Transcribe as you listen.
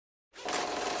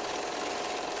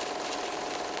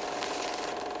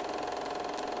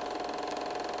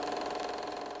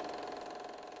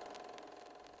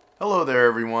Hello there,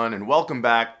 everyone, and welcome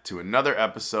back to another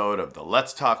episode of the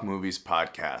Let's Talk Movies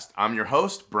podcast. I'm your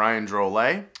host, Brian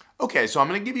Drolet. Okay, so I'm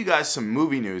going to give you guys some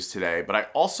movie news today, but I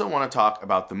also want to talk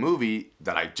about the movie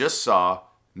that I just saw,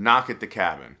 Knock at the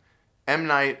Cabin. M.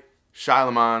 Night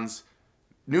Shyamalan's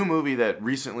new movie that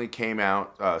recently came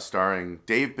out, starring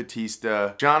Dave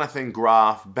Bautista, Jonathan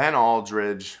Groff, Ben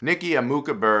Aldridge, Nikki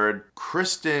Amuka Bird,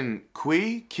 Kristen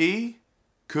Kristen,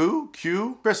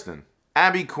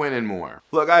 Abby Quinn, and more.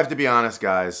 Look, I have to be honest,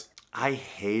 guys. I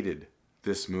hated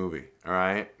this movie, all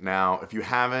right? Now, if you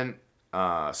haven't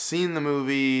seen the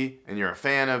movie and you're a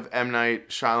fan of M. Night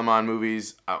Shyamalan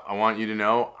movies, I want you to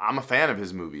know I'm a fan of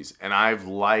his movies, and I've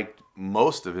liked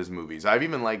most of his movies. I've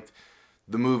even liked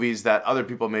the movies that other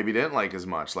people maybe didn't like as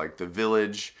much, like The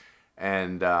Village,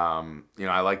 and,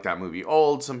 I like that movie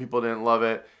Old. Some people didn't love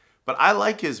it, but I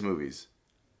like his movies.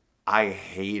 I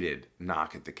hated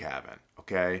Knock at the Cabin,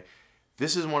 okay?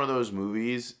 This is one of those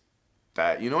movies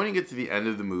that, when you get to the end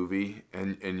of the movie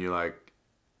and you're like,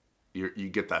 you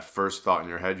get that first thought in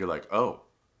your head, you're like, oh,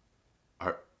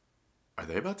 are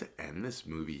they about to end this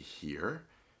movie here?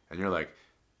 And you're like,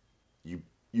 you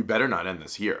better not end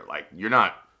this here. Like, you're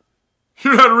not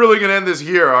really going to end this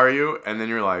here, are you? And then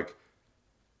you're like,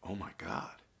 oh my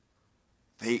God,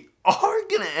 they are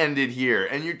going to end it here.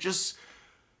 And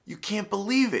you can't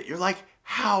believe it. You're like,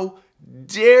 how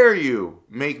dare you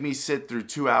make me sit through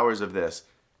 2 hours of this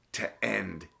to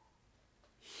end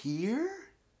here?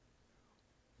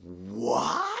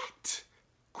 What?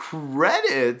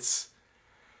 Credits?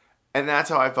 And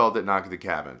that's how I felt at Knock at the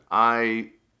Cabin.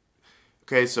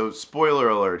 Okay, so spoiler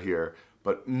alert here,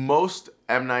 but most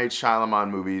M. Night Shyamalan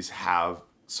movies have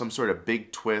some sort of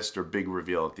big twist or big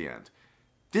reveal at the end.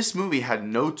 This movie had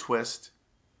no twist,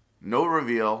 no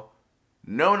reveal,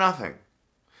 no nothing.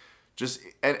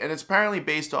 And it's apparently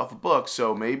based off a book,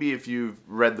 so maybe if you've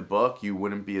read the book, you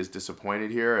wouldn't be as disappointed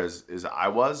here as I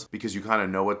was, because you kind of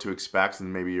know what to expect,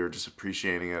 and maybe you're just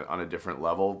appreciating it on a different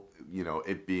level,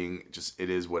 it being it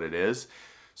is what it is.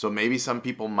 So maybe some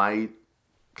people might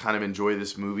kind of enjoy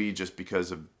this movie just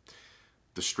because of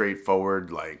the straightforward,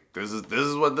 like, this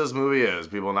is what this movie is.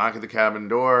 People knock at the cabin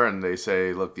door, and they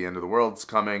say, look, the end of the world's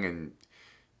coming, and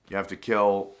you have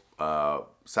to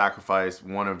sacrifice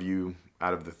one of you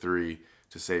out of the three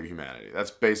to save humanity. That's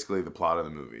basically the plot of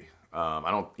the movie. I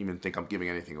don't even think I'm giving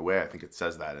anything away. I think it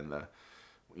says that in the,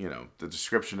 the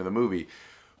description of the movie.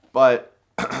 But,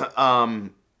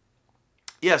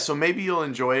 yeah, so maybe you'll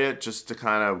enjoy it just to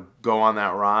kind of go on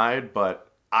that ride.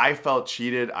 But I felt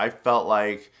cheated. I felt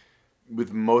like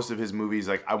with most of his movies,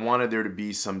 like, I wanted there to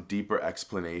be some deeper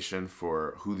explanation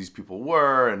for who these people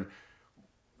were. And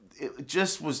it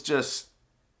just was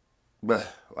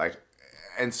like,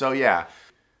 and so, yeah,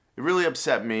 it really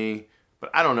upset me, but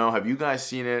I don't know. Have you guys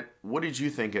seen it? What did you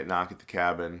think at Knock at the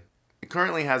Cabin? It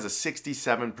currently has a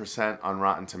 67% on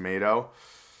Rotten Tomato.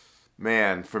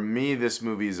 Man, for me, this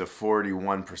movie is a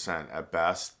 41% at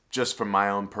best, just from my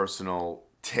own personal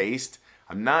taste.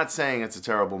 I'm not saying it's a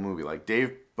terrible movie. Like,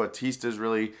 Dave Bautista is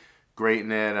really great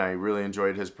in it. I really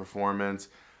enjoyed his performance.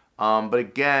 But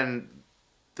again,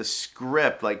 the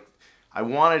script, like, I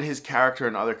wanted his character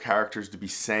and other characters to be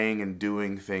saying and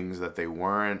doing things that they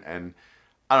weren't. And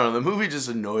I don't know, the movie just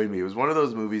annoyed me. It was one of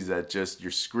those movies that you're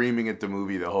screaming at the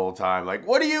movie the whole time. Like,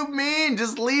 what do you mean?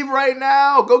 Just leave right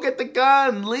now. Go get the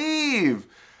gun. Leave.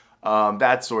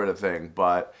 That sort of thing.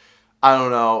 But I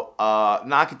don't know.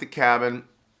 Knock at the Cabin.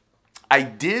 I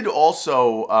did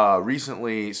also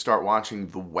recently start watching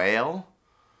The Whale.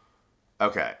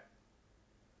 Okay.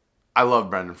 I love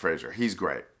Brendan Fraser. He's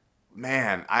great.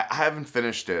 Man, I haven't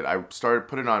finished it. I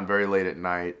put it on very late at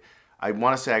night. I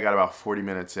want to say I got about 40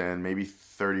 minutes in, maybe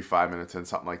 35 minutes in,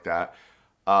 something like that.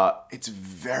 It's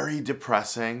very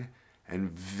depressing and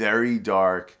very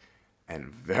dark and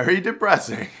very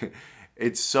depressing.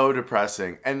 It's so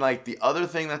depressing. And like, the other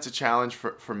thing that's a challenge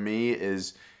for me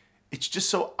is it's just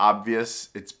so obvious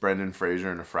it's Brendan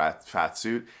Fraser in a fat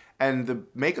suit. And the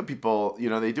makeup people,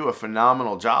 they do a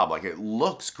phenomenal job. Like, it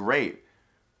looks great.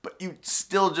 But you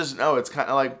still just know it's kind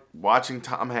of like watching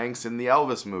Tom Hanks in the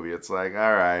Elvis movie. It's like,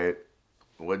 all right,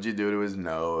 what'd you do to his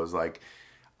nose? Like,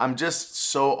 I'm just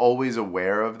so always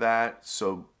aware of that.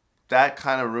 So that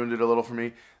kind of ruined it a little for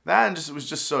me. It was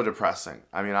just so depressing.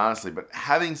 I mean, honestly. But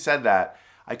having said that,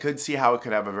 I could see how it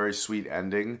could have a very sweet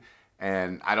ending.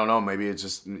 And I don't know, maybe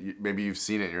you've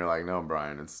seen it and you're like, no,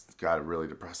 Brian, it's got a really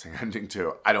depressing ending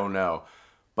too. I don't know.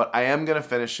 But I am going to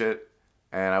finish it.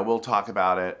 And I will talk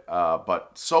about it.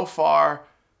 But so far,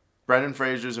 Brendan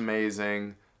Fraser's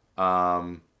amazing.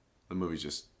 The movie's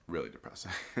just really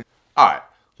depressing. All right,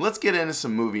 let's get into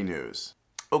some movie news.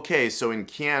 Okay, so in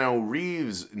Keanu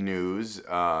Reeves news,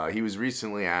 he was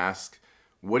recently asked,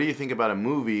 what do you think about a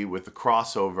movie with the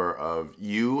crossover of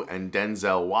you and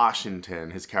Denzel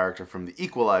Washington, his character from the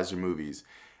Equalizer movies,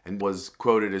 and was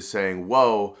quoted as saying,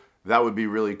 whoa, that would be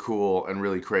really cool and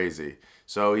really crazy.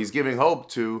 So he's giving hope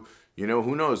to, you know,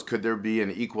 who knows, could there be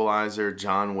an Equalizer,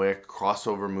 John Wick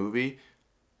crossover movie?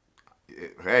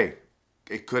 Hey,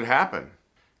 it could happen.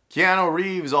 Keanu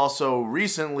Reeves also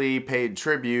recently paid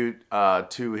tribute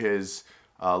to his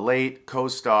late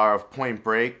co-star of Point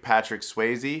Break, Patrick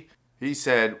Swayze. He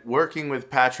said, working with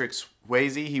Patrick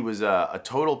Swayze, he was a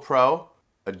total pro,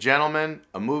 a gentleman,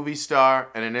 a movie star,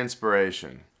 and an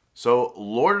inspiration. So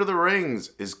Lord of the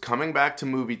Rings is coming back to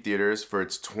movie theaters for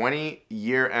its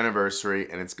 20-year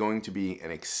anniversary, and it's going to be an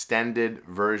extended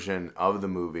version of the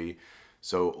movie.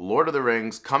 So Lord of the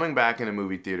Rings coming back into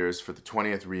movie theaters for the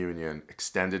 20th reunion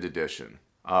extended edition.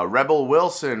 Rebel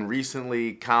Wilson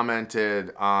recently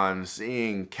commented on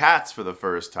seeing Cats for the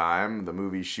first time, the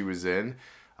movie she was in.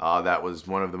 That was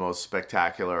one of the most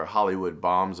spectacular Hollywood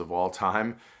bombs of all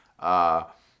time.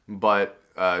 But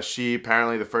she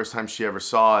apparently, the first time she ever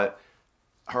saw it,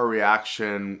 her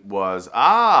reaction was,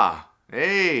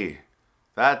 hey,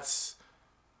 that's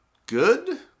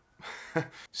good?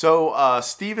 So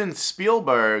Steven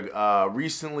Spielberg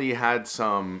recently had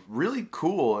some really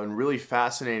cool and really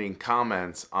fascinating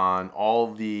comments on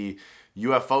all the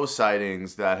UFO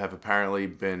sightings that have apparently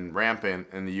been rampant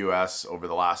in the US over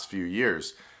the last few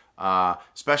years.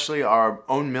 Especially our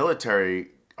own military,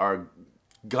 our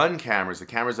gun cameras, the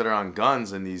cameras that are on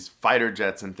guns and these fighter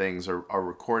jets and things are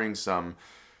recording some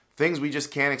things we just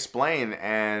can't explain.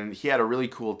 And he had a really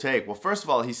cool take. Well, first of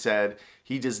all, he said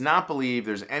he does not believe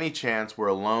there's any chance we're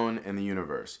alone in the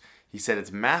universe. He said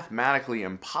it's mathematically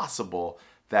impossible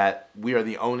that we are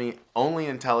the only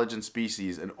intelligent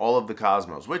species in all of the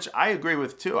cosmos, which I agree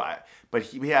with too. But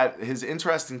he had his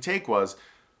interesting take was,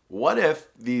 what if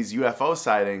these UFO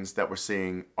sightings that we're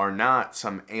seeing are not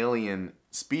some alien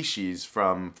species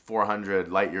from 400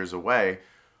 light years away?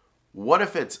 What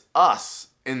if it's us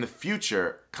in the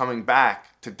future coming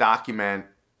back to document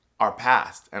our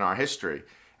past and our history?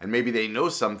 And maybe they know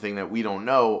something that we don't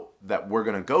know that we're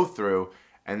going to go through,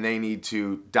 and they need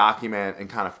to document and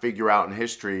kind of figure out in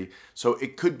history. So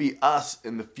it could be us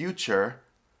in the future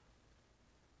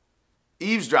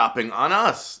eavesdropping on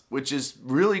us, which is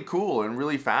really cool and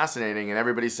really fascinating. And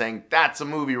everybody's saying, that's a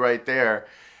movie right there.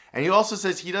 And he also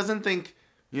says he doesn't think,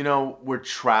 you know, we're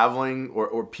traveling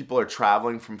or people are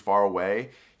traveling from far away.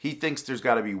 He thinks there's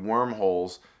got to be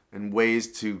wormholes and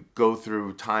ways to go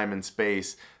through time and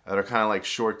space that are kind of like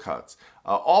shortcuts.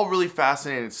 All really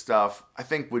fascinating stuff. I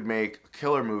think would make a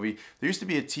killer movie. There used to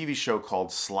be a TV show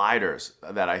called Sliders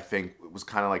that I think was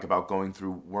kind of like about going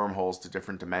through wormholes to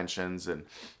different dimensions, and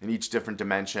in each different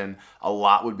dimension, a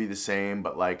lot would be the same,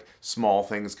 but like small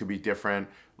things could be different.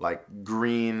 Like a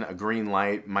green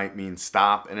light might mean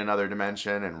stop in another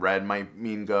dimension, and red might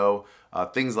mean go,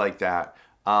 things like that.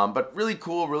 But really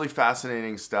cool, really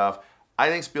fascinating stuff. I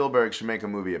think Spielberg should make a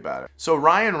movie about it. So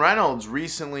Ryan Reynolds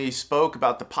recently spoke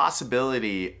about the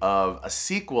possibility of a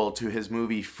sequel to his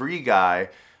movie Free Guy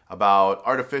about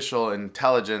artificial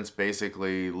intelligence,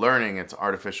 basically learning it's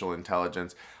artificial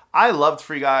intelligence. I loved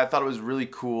Free Guy. I thought it was really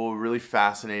cool, really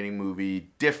fascinating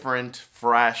movie, different,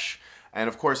 fresh, and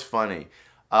of course funny.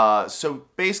 So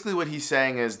basically what he's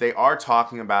saying is they are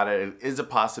talking about it. It is a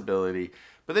possibility.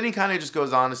 But then he kind of just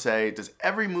goes on to say, does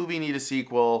every movie need a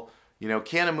sequel? You know,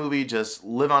 can a movie just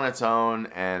live on its own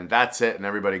and that's it and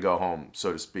everybody go home,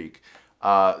 so to speak?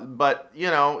 But,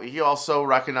 you know, he also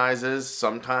recognizes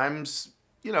sometimes,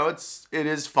 you know, it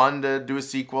is fun to do a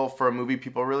sequel for a movie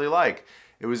people really like.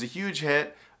 It was a huge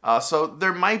hit, so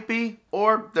there might be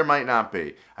or there might not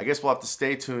be. I guess we'll have to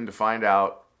stay tuned to find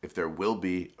out if there will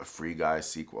be a Free Guy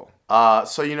sequel.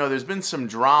 So, you know, there's been some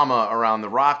drama around the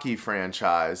Rocky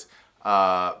franchise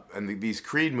and these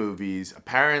Creed movies.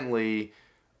 Apparently,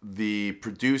 the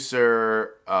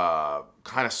producer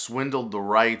kind of swindled the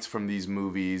rights from these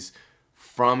movies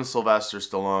from Sylvester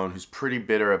Stallone, who's pretty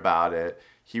bitter about it.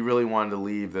 He really wanted to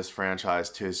leave this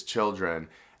franchise to his children,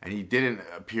 and he didn't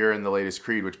appear in the latest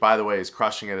Creed, which, by the way, is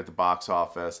crushing it at the box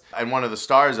office. And one of the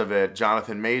stars of it,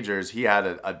 Jonathan Majors, he had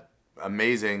an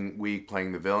amazing week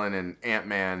playing the villain in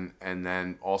Ant-Man and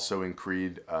then also in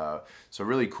Creed. So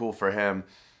really cool for him.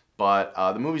 But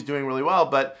the movie's doing really well,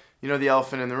 but you know, the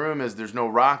elephant in the room is there's no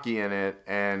Rocky in it.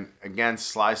 And again,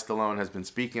 Sly Stallone has been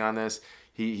speaking on this.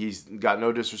 He's got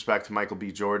no disrespect to Michael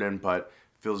B. Jordan, but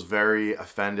feels very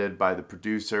offended by the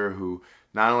producer who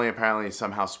not only apparently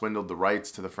somehow swindled the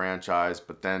rights to the franchise,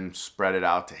 but then spread it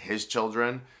out to his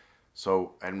children.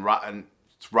 So, and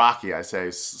it's Rocky, I say.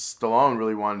 Stallone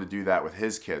really wanted to do that with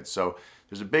his kids. So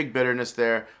there's a big bitterness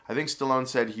there. I think Stallone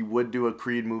said he would do a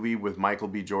Creed movie with Michael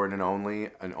B. Jordan only,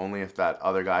 and only if that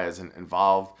other guy isn't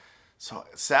involved. So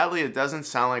sadly, it doesn't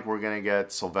sound like we're going to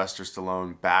get Sylvester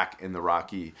Stallone back in the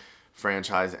Rocky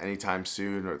franchise anytime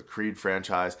soon, or the Creed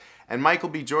franchise. And Michael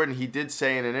B. Jordan, he did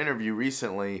say in an interview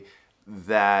recently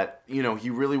that, you know, he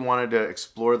really wanted to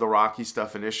explore the Rocky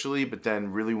stuff initially, but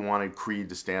then really wanted Creed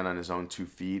to stand on his own 2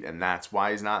 feet, and that's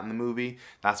why he's not in the movie.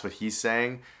 That's what he's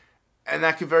saying. And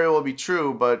that could very well be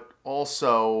true, but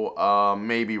also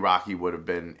maybe Rocky would have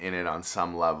been in it on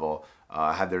some level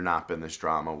had there not been this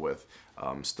drama with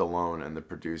Stallone and the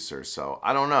producer. So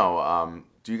I don't know.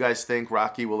 Do you guys think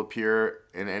Rocky will appear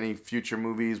in any future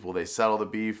movies? Will they settle the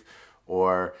beef?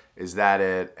 Or is that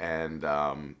it? And,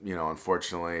 you know,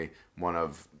 unfortunately, one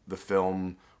of the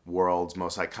film world's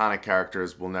most iconic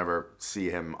characters will never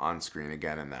see him on screen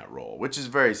again in that role, which is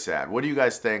very sad. What do you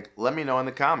guys think? Let me know in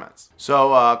the comments.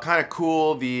 So, kind of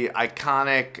cool, the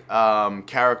iconic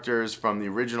characters from the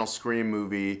original Scream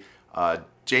movie,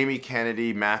 Jamie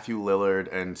Kennedy, Matthew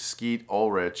Lillard, and Skeet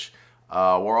Ulrich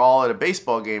were all at a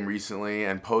baseball game recently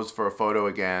and posed for a photo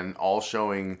again, all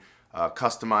showing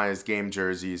customized game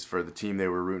jerseys for the team they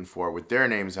were rooting for with their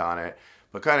names on it.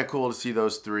 But kind of cool to see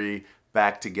those three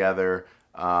back together.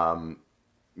 You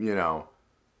know,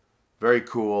 very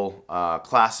cool,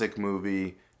 classic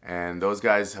movie, and those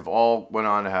guys have all went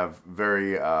on to have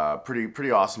very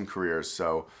pretty awesome careers.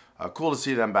 So cool to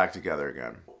see them back together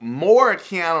again. More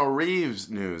Keanu Reeves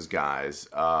news, guys.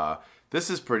 This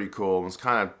is pretty cool. It was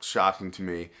kind of shocking to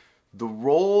me. The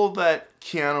role that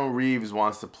Keanu Reeves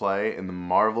wants to play in the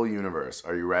Marvel Universe.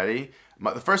 Are you ready?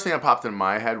 The first thing that popped in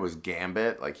my head was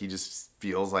Gambit. Like, he just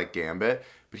feels like Gambit.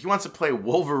 But he wants to play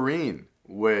Wolverine,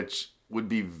 which would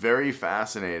be very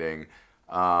fascinating.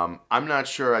 I'm not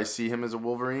sure I see him as a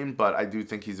Wolverine, but I do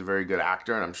think he's a very good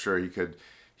actor, and I'm sure he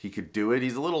could do it.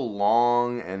 He's a little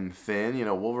long and thin. You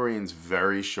know, Wolverine's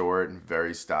very short and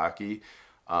very stocky.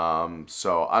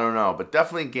 So I don't know, but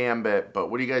definitely Gambit.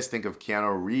 But what do you guys think of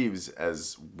Keanu Reeves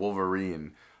as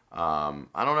Wolverine? I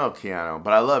don't know, Keanu,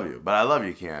 but I love you. But I love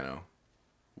you, Keanu.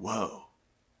 Whoa.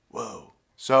 Whoa.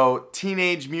 So,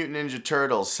 Teenage Mutant Ninja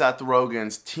Turtles, Seth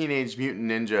Rogen's Teenage Mutant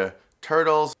Ninja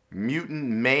Turtles, Mutant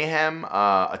Mayhem,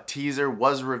 a teaser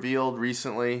was revealed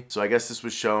recently. So I guess this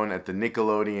was shown at the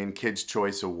Nickelodeon Kids'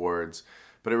 Choice Awards.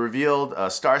 But it revealed a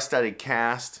star-studded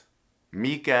cast: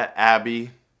 Mika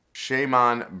Abbey,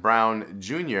 Shaymon Brown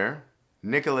Jr.,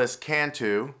 Nicholas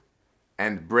Cantu,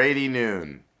 and Brady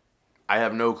Noon. I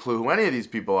have no clue who any of these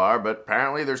people are, but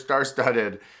apparently they're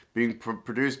star-studded, being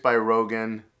produced by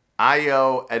Rogen.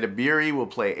 Ayo Edebiri will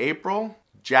play April.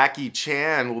 Jackie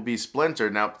Chan will be Splinter.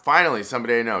 Now, finally,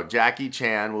 somebody I know. Jackie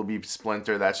Chan will be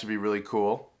Splinter. That should be really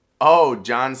cool. Oh,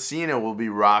 John Cena will be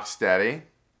Rocksteady.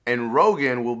 And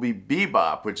Rogen will be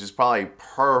Bebop, which is probably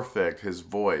perfect, his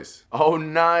voice. Oh,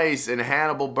 nice. And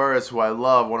Hannibal Buress, who I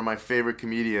love, one of my favorite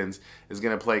comedians, is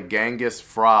going to play Genghis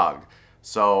Frog.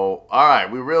 So, all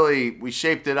right, we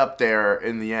shaped it up there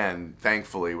in the end,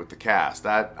 thankfully, with the cast.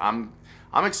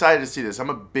 I'm excited to see this. I'm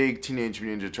a big Teenage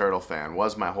Mutant Ninja Turtle fan.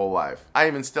 Was my whole life. I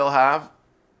even still have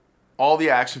all the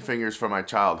action figures from my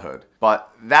childhood.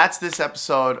 But that's this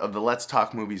episode of the Let's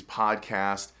Talk Movies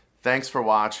podcast. Thanks for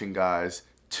watching, guys.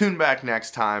 Tune back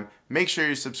next time. Make sure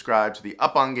you subscribe to the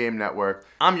Up On Game Network.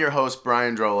 I'm your host,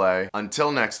 Brian Drolet.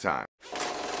 Until next time.